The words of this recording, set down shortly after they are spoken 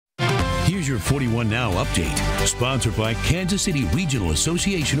Here's your 41 Now update, sponsored by Kansas City Regional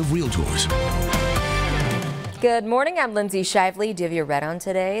Association of Realtors. Good morning, I'm Lindsay Shively. Do you have your red on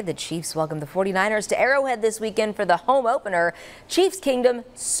today? The Chiefs welcome the 49ers to Arrowhead this weekend for the home opener. Chiefs Kingdom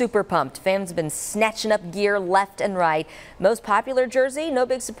super pumped. Fans have been snatching up gear left and right. Most popular jersey, no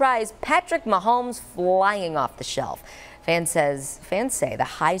big surprise, Patrick Mahomes flying off the shelf. Fans say the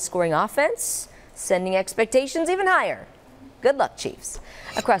high-scoring offense sending expectations even higher. Good luck, Chiefs.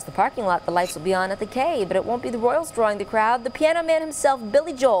 Across the parking lot, the lights will be on at the K, but it won't be the Royals drawing the crowd. The piano man himself,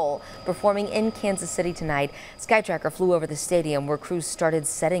 Billy Joel, performing in Kansas City tonight. Skytracker flew over the stadium where crews started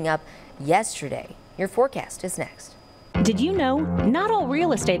setting up yesterday. Your forecast is next. Did you know not all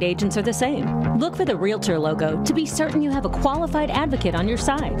real estate agents are the same? Look for the Realtor logo to be certain you have a qualified advocate on your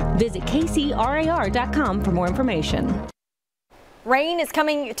side. Visit kcrar.com for more information. Rain is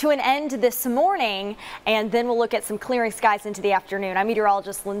coming to an end this morning, and then we'll look at some clearing skies into the afternoon. I'm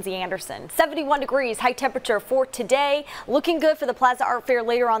meteorologist Lindsay Anderson. 71 degrees, high temperature for today. Looking good for the Plaza Art Fair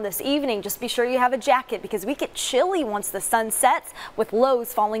later on this evening. Just be sure you have a jacket because we get chilly once the sun sets, with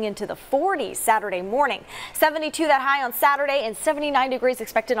lows falling into the 40s Saturday morning. 72 that high on Saturday and 79 degrees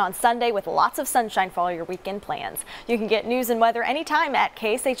expected on Sunday, with lots of sunshine for all your weekend plans. You can get news and weather anytime at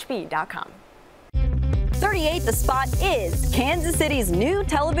kshb.com. 38 The Spot is Kansas City's new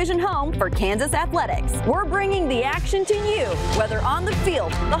television home for Kansas athletics. We're bringing the action to you, whether on the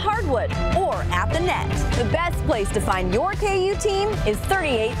field, the hardwood, or at the net. The best place to find your KU team is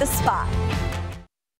 38 The Spot.